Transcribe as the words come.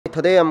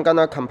Today I'm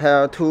gonna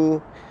compare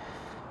two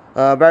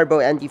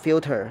variable ND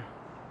filter.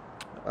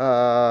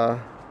 The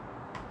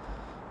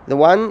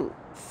one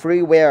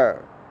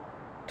Freewell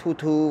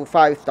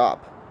 225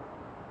 stop.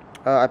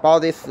 I bought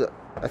this.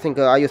 I think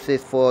I use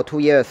this for 2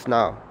 years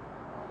now.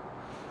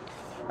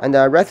 And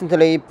I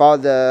recently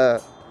bought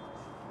the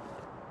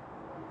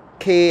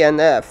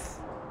K&F.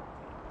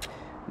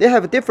 They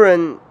have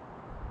different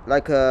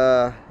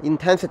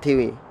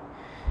intensity,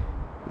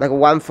 like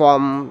one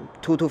from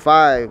 2 to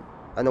 5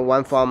 and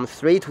one from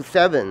 3 to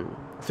 7,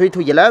 3 to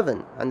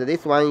 11, and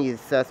this one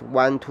is says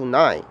 1 to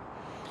 9.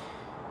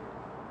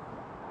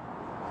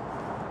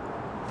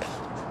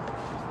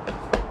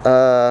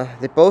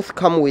 They both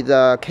come with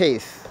a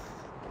case.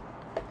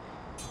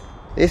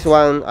 This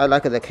one I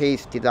like the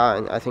case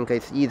design. I think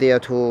it's easier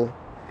to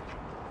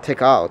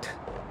take out.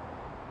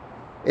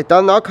 It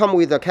does not come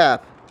with a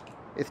cap.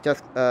 It's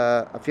just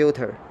a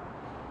filter.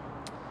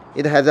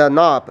 It has a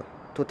knob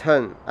to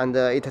turn, and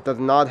it does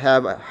not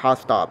have a hard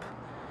stop.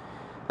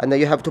 And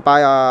you have to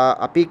buy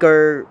a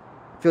bigger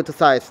filter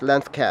size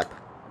lens cap.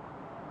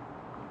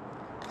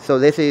 So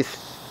this is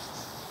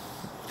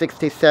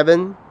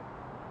 67.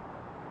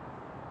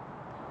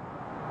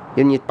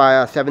 You need to buy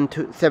a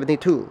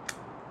 72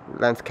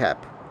 lens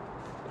cap.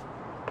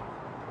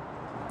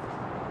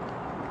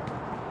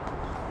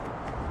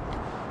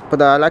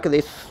 But I like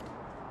this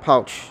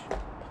pouch.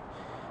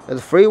 The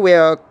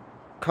Freewell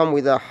come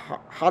with a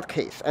hard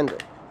case, and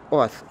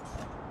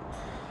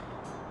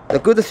the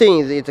good thing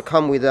is it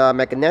come with a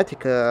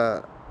magnetic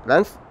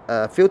lens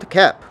filter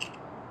cap.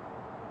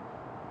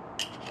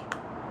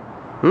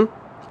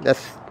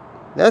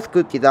 That's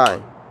good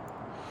design,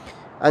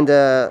 and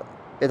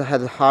it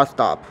has a hard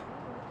stop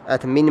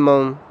at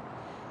minimum.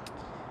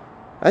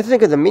 I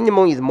think the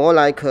minimum is more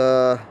like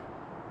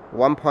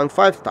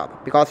 1.5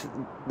 stop, because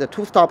the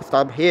two stop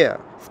start here,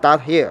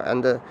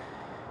 and the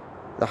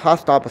hard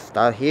stop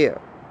start here,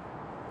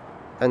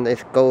 and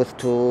it goes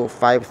to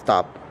 5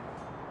 stop.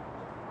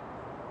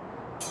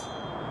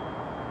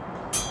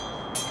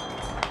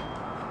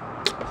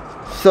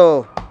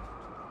 So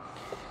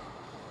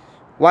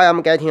why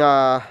I'm getting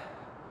a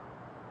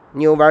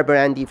new variable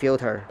ND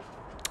filter?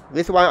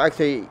 This one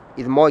actually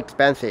is more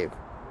expensive.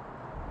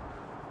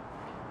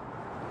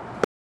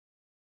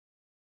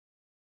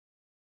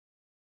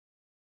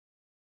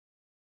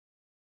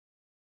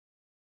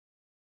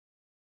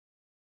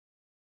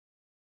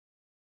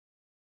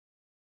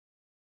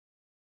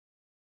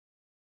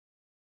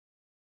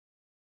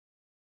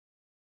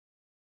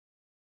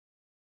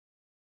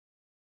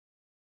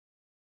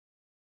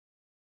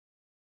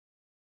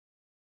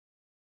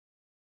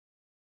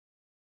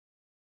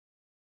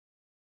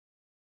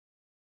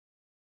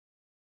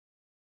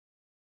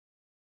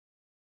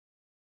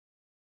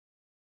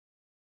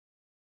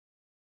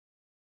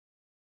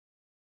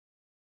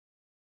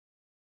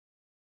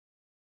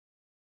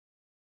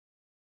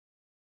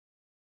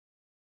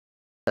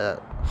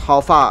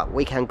 How far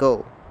we can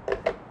go,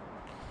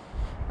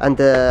 and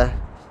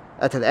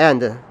at the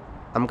end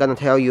I'm gonna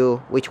tell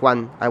you which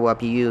one I will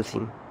be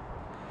using.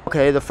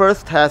 Okay, the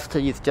first test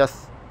is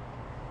just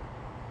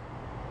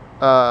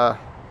I'm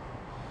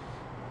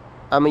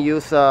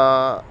use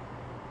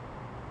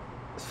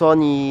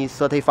Sony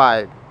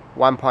 35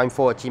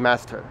 1.4 G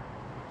Master.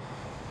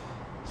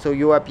 So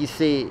you will be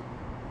see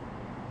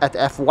at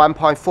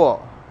f1.4,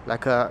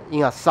 like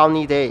in a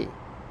sunny day.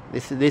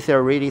 This is a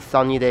really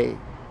sunny day.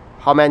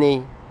 How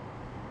many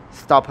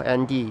stop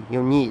ND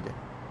you need,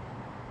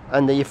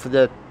 and if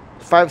the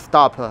 5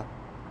 stop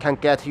can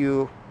get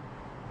you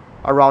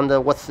around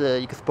what's the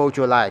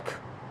exposure like.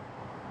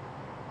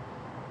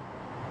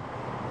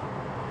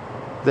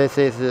 This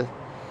is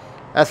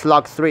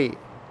Slog3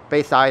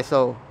 base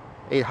ISO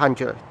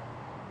 800.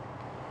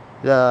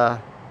 The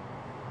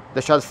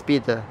shutter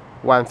speed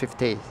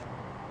 150.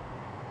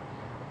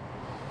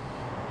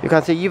 You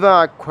can see even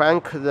I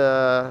crank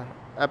the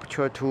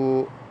aperture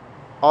to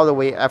all the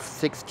way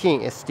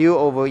f16, is still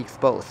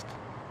overexposed.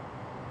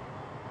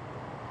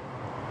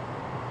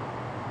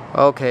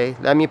 Okay,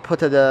 let me put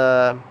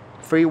the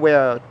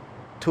Freewell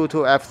 2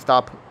 to f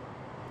stop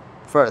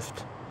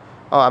first.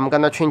 I'm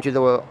gonna change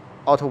the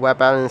auto white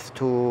balance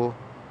to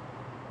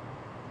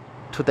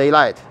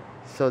daylight,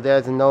 so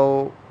there's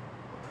no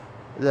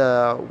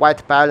the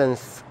white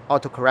balance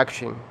auto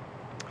correction.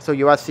 So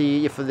you will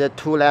see if the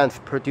two lamps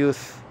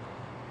produce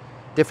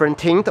different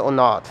tint or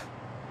not.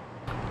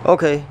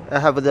 Okay, I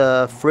have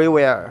the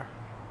Freewell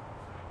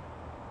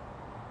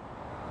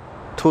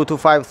 2 to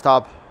 5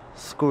 stop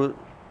screwed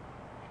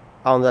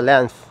on the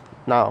lens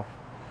now.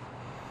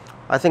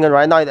 I think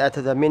right now it's at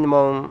the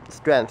minimum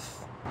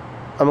strength.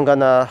 I'm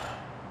gonna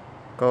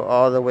go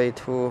all the way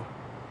to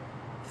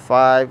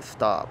 5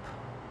 stop.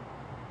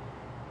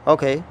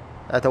 Okay,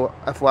 at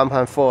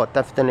f1.4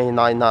 definitely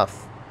not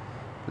enough.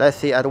 Let's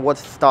see at what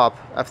stop,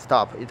 f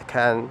stop, it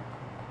can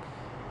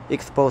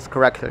expose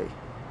correctly.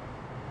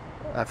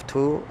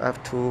 f2,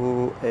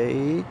 f2,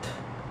 8.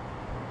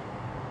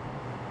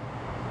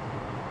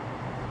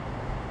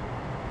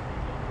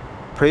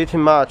 Pretty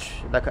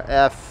much like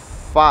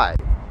f5.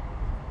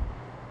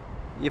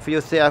 if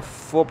you see at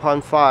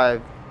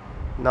 4.5,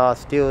 now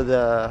still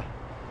the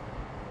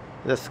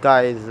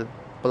sky is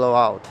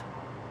blowout.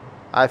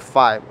 At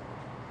 5,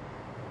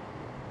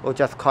 we'll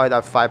just call it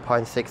at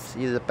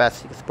 5.6 is the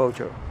best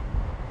exposure.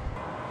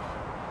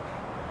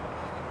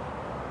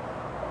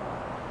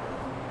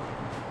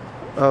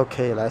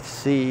 Okay, let's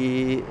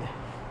see.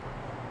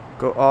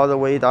 Go all the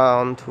way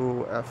down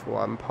to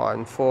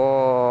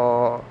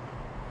f1.4.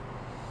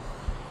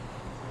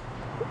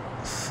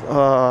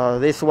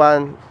 This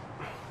one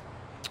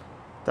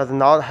does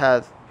not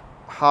have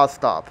hard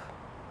stop,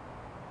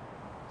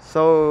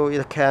 so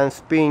it can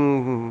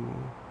spin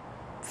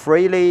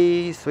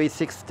freely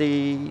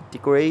 360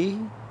 degree.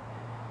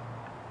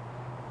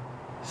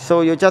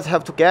 So you just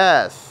have to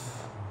guess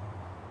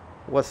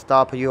what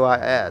stop you are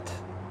at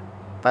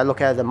by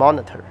looking at the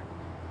monitor.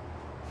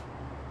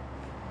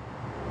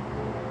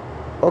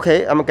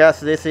 Okay, I'm gonna guess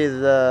this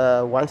is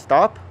one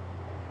stop.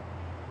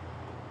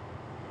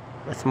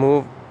 Let's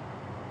move.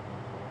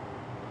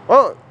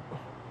 Oh,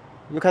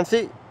 you can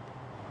see.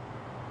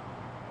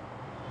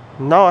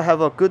 Now I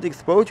have a good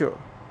exposure,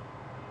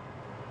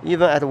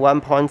 even at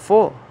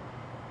 1.4.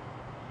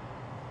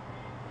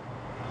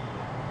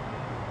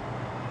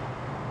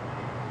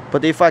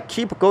 But if I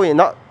keep going,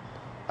 I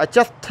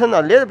just turn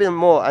a little bit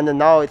more, and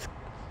now it's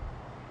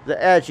the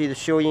edge is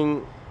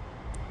showing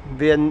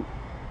the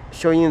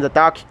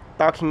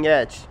darkening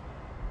edge.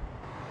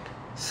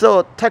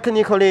 So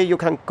technically you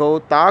can go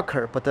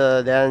darker, but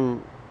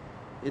then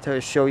it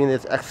is showing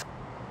this X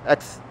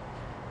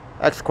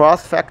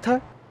cross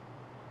factor.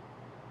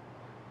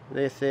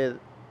 This is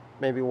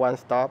maybe one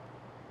stop,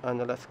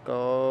 and let's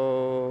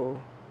go.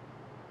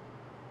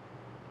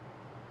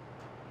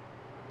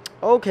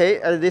 Okay,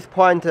 at this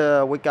point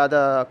we got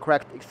a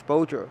correct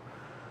exposure,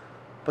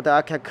 but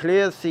I can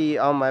clearly see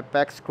on my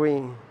back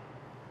screen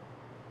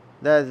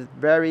there's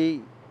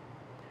very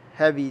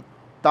heavy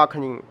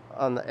darkening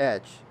on the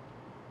edge.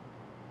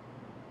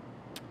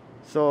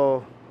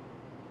 So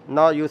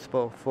not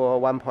useful for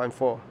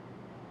 1.4.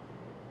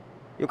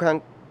 You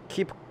can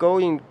keep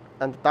going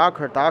and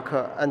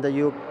darker, and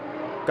you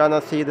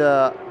gonna see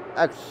the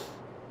X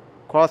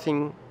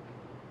crossing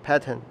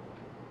pattern.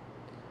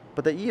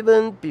 But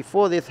even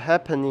before this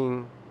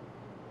happening,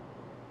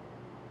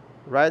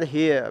 right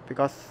here,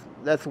 because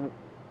let's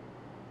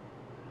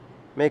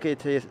make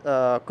it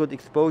a good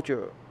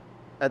exposure,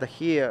 at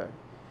here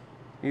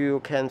you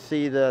can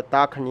see the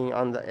darkening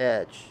on the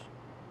edge.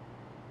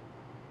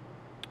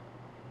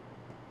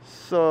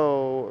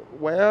 So,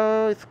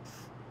 well, it's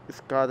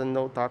got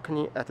no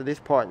darkening at this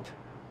point.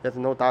 There's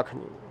no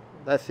darkening.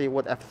 Let's see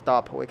what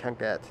f-stop we can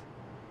get.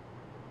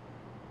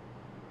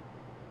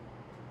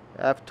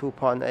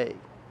 f2.8.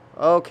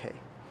 Okay.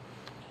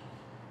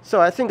 So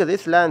I think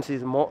this lens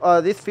is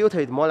more. This filter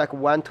is more like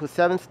 1 to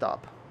 7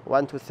 stop.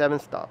 1 to 7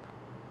 stop.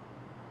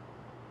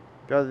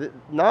 Because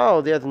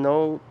now there's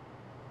no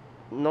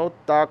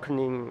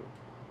darkening.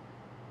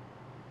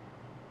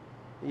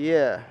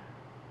 Yeah.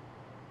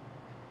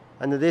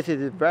 And this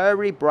is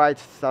very bright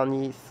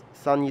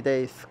sunny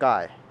day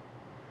sky.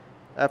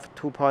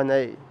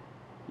 f2.8,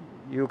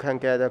 you can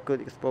get a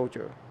good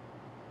exposure.